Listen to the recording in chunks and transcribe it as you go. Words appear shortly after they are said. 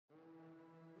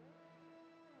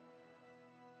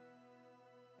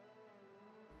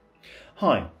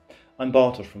Hi, I'm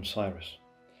Bartos from Cyrus,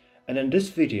 and in this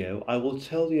video I will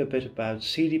tell you a bit about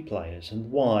CD players and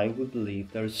why we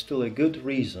believe there is still a good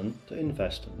reason to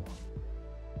invest in one.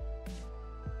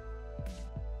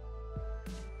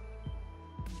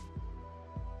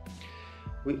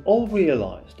 We all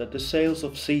realize that the sales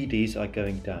of CDs are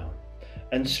going down,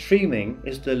 and streaming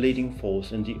is the leading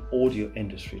force in the audio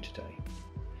industry today.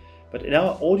 But in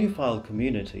our audiophile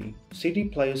community, CD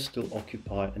players still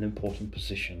occupy an important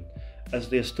position, as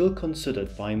they are still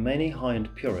considered by many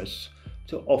high-end purists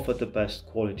to offer the best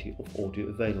quality of audio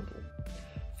available,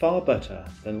 far better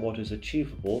than what is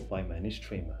achievable by many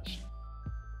streamers.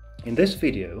 In this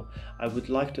video, I would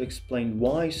like to explain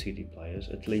why CD players,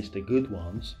 at least the good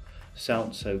ones,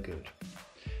 sound so good.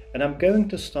 And I'm going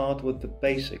to start with the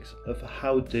basics of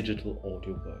how digital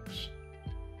audio works.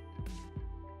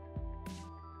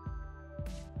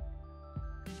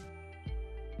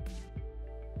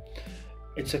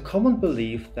 It's a common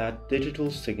belief that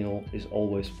digital signal is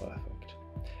always perfect.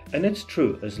 And it's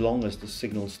true as long as the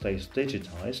signal stays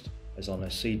digitized, as on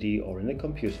a CD or in a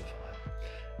computer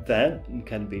file. Then it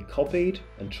can be copied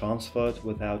and transferred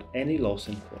without any loss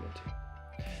in quality.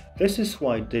 This is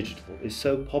why digital is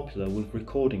so popular with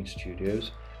recording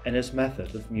studios and as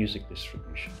method of music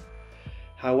distribution.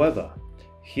 However,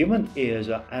 human ears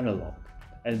are analog,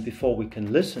 and before we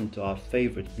can listen to our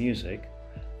favorite music,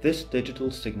 this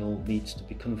digital signal needs to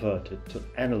be converted to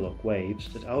analog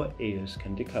waves that our ears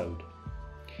can decode.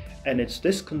 And it's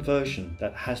this conversion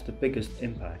that has the biggest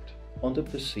impact on the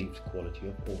perceived quality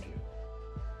of audio.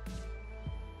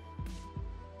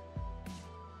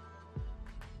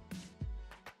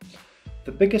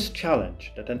 The biggest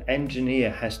challenge that an engineer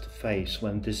has to face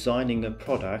when designing a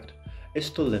product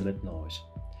is to limit noise.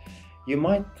 You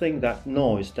might think that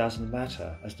noise doesn't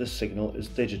matter as the signal is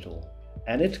digital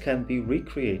and it can be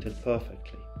recreated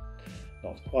perfectly.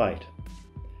 Not quite.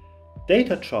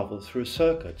 Data travel through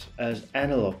circuits as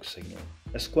analog signal,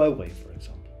 a square wave for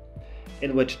example,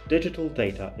 in which digital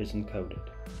data is encoded.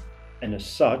 And as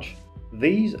such,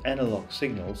 these analog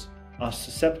signals are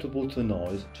susceptible to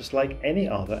noise just like any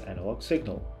other analog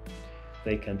signal.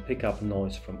 They can pick up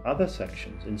noise from other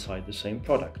sections inside the same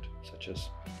product, such as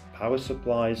power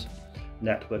supplies,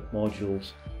 network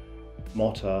modules,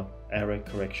 motor, error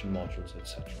correction modules,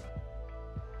 etc.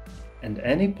 And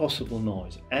any possible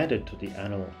noise added to the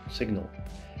analog signal,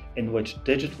 in which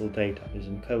digital data is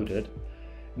encoded,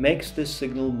 makes this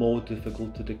signal more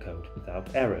difficult to decode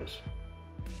without errors.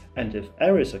 And if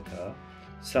errors occur,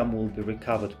 some will be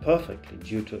recovered perfectly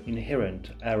due to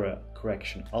inherent error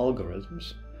correction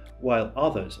algorithms, while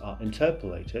others are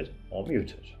interpolated or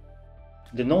muted.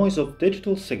 The noise of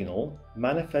digital signal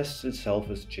manifests itself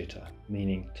as jitter,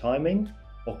 meaning timing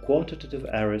or quantitative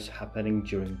errors happening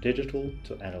during digital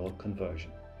to analog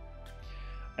conversion.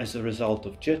 As a result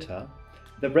of jitter,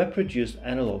 the reproduced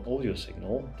analog audio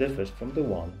signal differs from the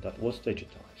one that was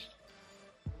digitized.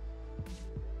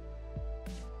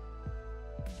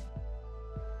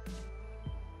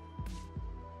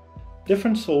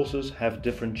 Different sources have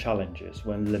different challenges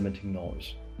when limiting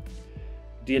noise.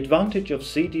 The advantage of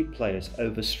CD players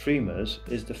over streamers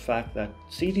is the fact that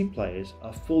CD players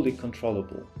are fully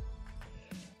controllable.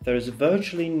 There is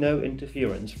virtually no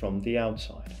interference from the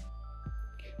outside.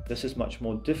 This is much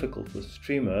more difficult with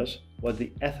streamers, where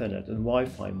the Ethernet and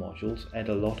Wi-Fi modules add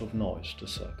a lot of noise to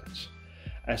circuits,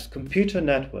 as computer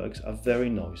networks are very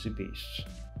noisy beasts.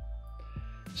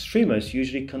 Streamers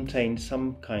usually contain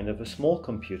some kind of a small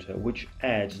computer which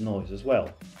adds noise as well.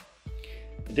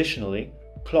 Additionally,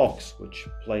 clocks, which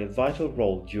play a vital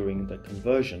role during the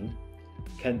conversion,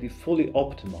 can be fully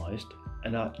optimized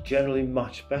and are generally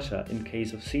much better in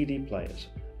case of CD players,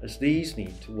 as these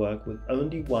need to work with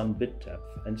only 1 bit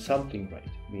depth and sampling rate,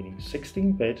 meaning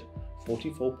 16-bit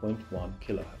 44.1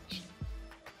 kHz.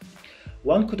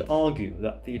 One could argue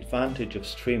that the advantage of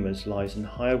streamers lies in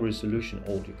higher resolution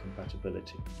audio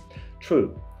compatibility.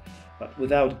 True, but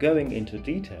without going into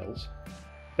details,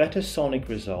 better sonic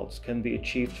results can be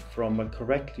achieved from a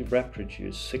correctly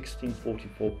reproduced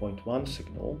 1644.1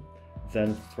 signal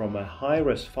than from a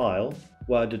high-res file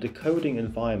where the decoding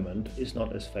environment is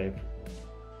not as favorable.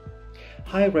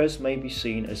 High-res may be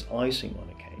seen as icing on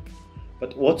a cake,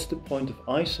 but what's the point of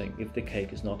icing if the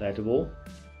cake is not edible?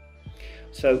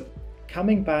 So,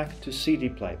 coming back to CD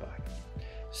playback.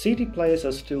 CD players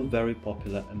are still very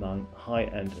popular among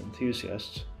high-end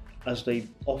enthusiasts, as they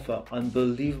offer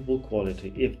unbelievable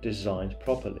quality if designed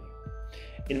properly.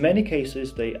 In many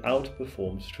cases, they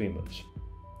outperform streamers.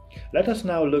 Let us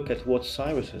now look at what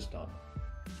Cyrus has done.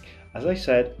 As I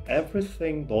said,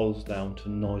 everything boils down to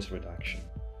noise reduction,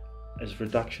 as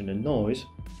reduction in noise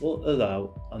will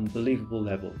allow unbelievable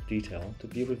level of detail to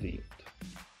be revealed.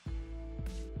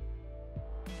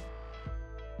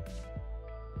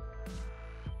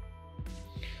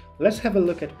 Let's have a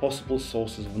look at possible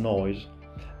sources of noise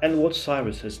and what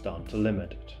Cyrus has done to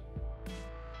limit it.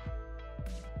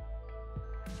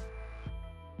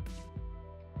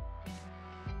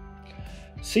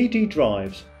 CD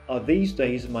drives are these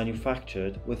days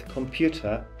manufactured with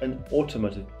computer and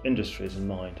automotive industries in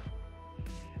mind.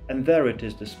 And there it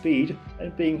is the speed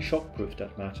and being shockproof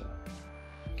that matter.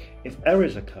 If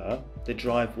errors occur, the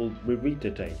drive will reread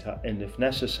the data and, if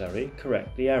necessary,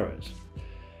 correct the errors.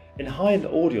 In high-end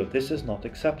audio this is not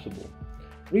acceptable.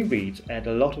 Rereads add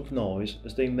a lot of noise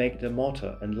as they make the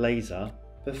motor and laser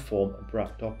perform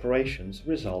abrupt operations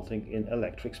resulting in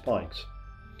electric spikes.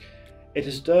 It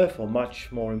is therefore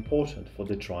much more important for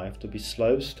the drive to be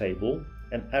slow, stable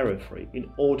and error-free in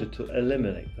order to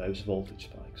eliminate those voltage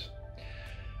spikes.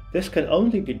 This can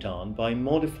only be done by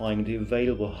modifying the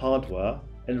available hardware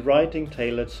and writing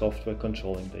tailored software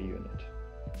controlling the unit.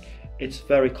 It's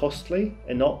very costly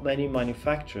and not many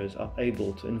manufacturers are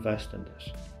able to invest in this.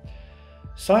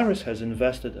 Cyrus has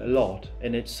invested a lot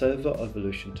in its servo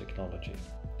evolution technology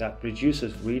that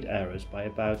reduces read errors by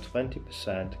about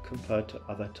 20% compared to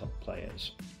other top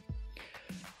players.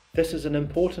 This is an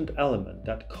important element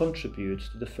that contributes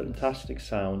to the fantastic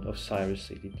sound of Cyrus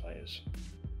CD players.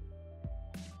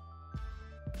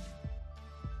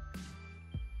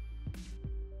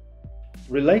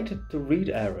 Related to read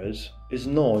errors is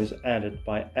noise added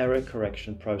by error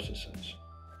correction processes.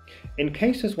 In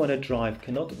cases when a drive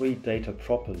cannot read data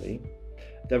properly,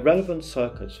 the relevant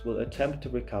circuits will attempt to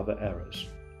recover errors.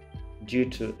 Due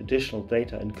to additional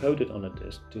data encoded on a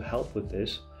disk to help with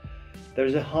this, there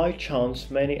is a high chance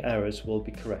many errors will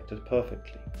be corrected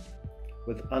perfectly.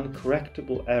 With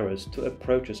uncorrectable errors, two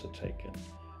approaches are taken: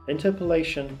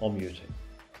 interpolation or muting.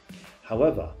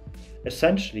 However,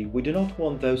 essentially we do not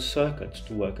want those circuits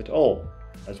to work at all,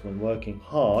 as when working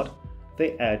hard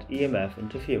they add EMF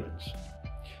interference.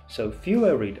 So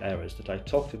fewer read errors that I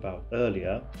talked about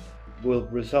earlier will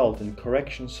result in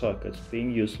correction circuits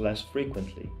being used less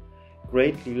frequently,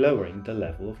 greatly lowering the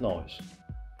level of noise.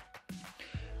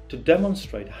 To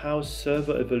demonstrate how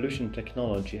servo evolution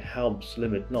technology helps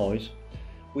limit noise,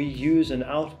 we use an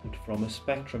output from a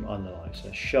spectrum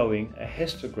analyzer showing a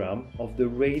histogram of the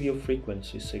radio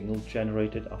frequency signal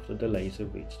generated after the laser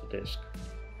reads the disk.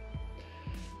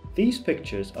 These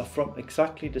pictures are from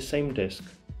exactly the same disk,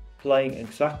 playing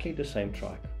exactly the same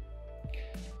track.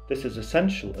 This is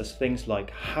essential as things like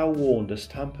how worn the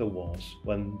stamper was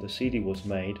when the CD was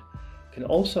made can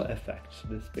also affect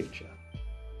this picture.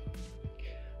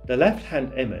 The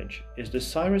left-hand image is the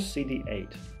Cyrus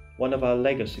CD8, one of our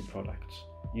legacy products,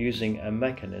 using a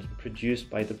mechanism produced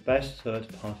by the best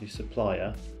third-party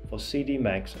supplier for CD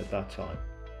mags at that time.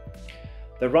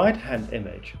 The right-hand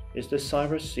image is the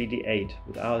Cyrus CD8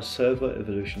 with our servo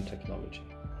evolution technology.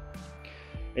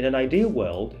 In an ideal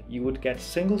world, you would get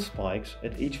single spikes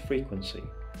at each frequency,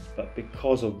 but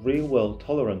because of real-world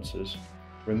tolerances,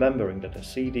 remembering that a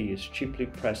CD is cheaply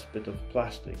pressed bit of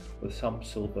plastic with some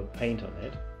silver paint on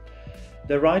it,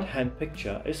 the right-hand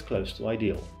picture is close to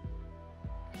ideal.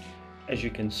 As you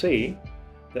can see,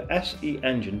 the SE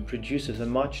engine produces a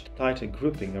much tighter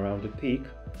grouping around the peak,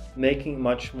 making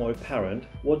much more apparent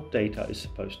what data is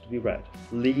supposed to be read,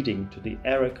 leading to the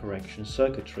error correction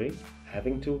circuitry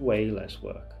having to way less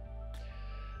work.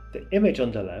 The image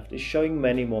on the left is showing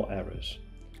many more errors.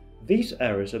 These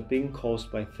errors are being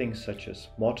caused by things such as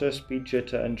motor speed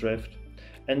jitter and drift,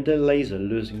 and the laser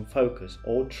losing focus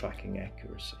or tracking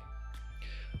accuracy.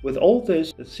 With all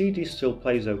this, the CD still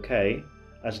plays okay,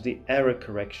 as the error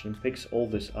correction picks all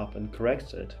this up and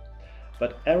corrects it,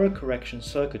 but error correction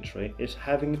circuitry is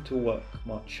having to work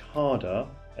much harder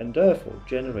and therefore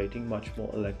generating much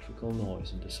more electrical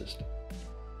noise in the system.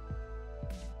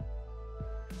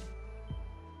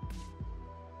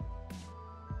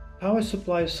 Power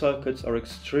supply circuits are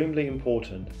extremely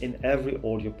important in every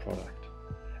audio product,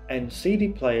 and CD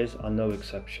players are no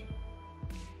exception.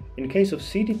 In case of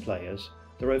CD players,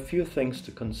 there are a few things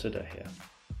to consider here.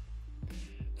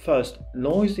 First,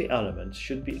 noisy elements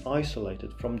should be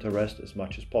isolated from the rest as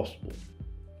much as possible.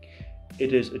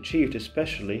 It is achieved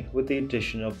especially with the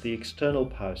addition of the external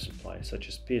power supply, such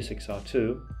as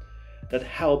P6R2, that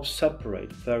helps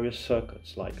separate various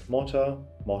circuits like motor,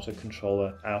 motor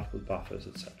controller, output buffers,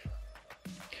 etc.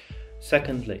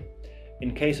 Secondly,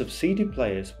 in case of CD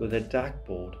players with a DAC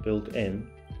board built in,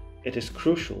 it is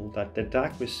crucial that the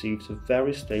DAC receives a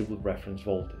very stable reference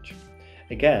voltage.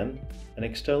 Again, an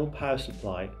external power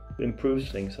supply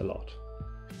improves things a lot.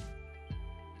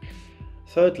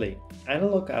 Thirdly,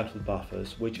 analog output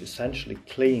buffers, which essentially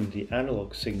clean the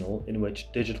analog signal in which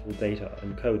digital data are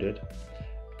encoded,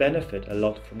 benefit a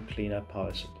lot from cleaner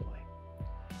power supply.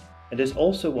 It is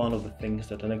also one of the things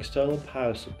that an external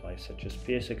power supply such as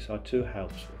PSXR2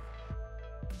 helps with.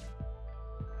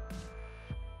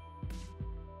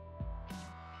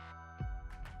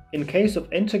 In case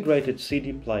of integrated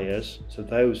CD players, so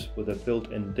those with a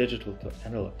built-in digital to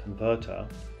analog converter,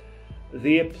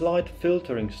 the applied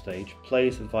filtering stage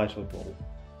plays a vital role.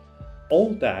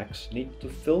 All DACs need to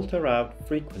filter out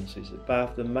frequencies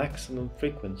above the maximum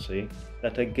frequency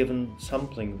that a given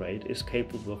sampling rate is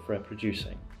capable of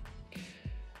reproducing.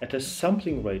 At a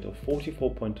sampling rate of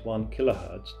 44.1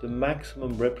 kHz, the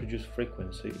maximum reproduced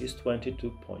frequency is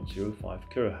 22.05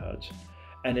 kHz,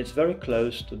 and it's very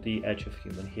close to the edge of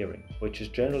human hearing, which is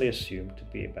generally assumed to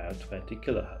be about 20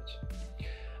 kHz.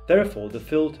 Therefore, the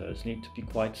filters need to be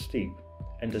quite steep,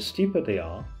 and the steeper they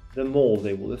are, the more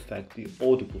they will affect the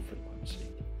audible frequency.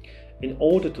 In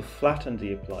order to flatten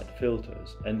the applied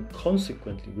filters and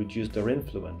consequently reduce their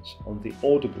influence on the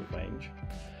audible range,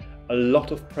 a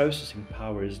lot of processing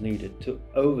power is needed to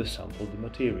oversample the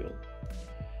material.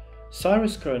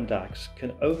 Cyrus current DACs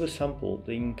can oversample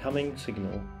the incoming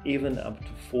signal even up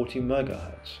to 40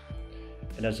 MHz,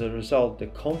 and as a result the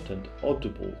content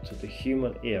audible to the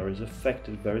human ear is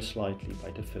affected very slightly by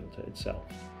the filter itself.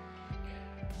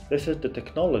 This is the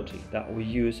technology that we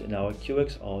use in our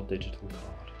QXR digital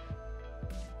card.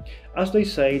 As they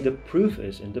say, the proof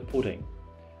is in the pudding,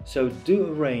 so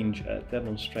do arrange a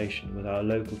demonstration with our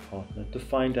local partner to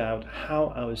find out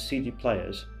how our CD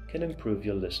players can improve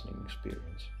your listening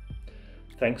experience.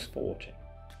 Thanks for watching.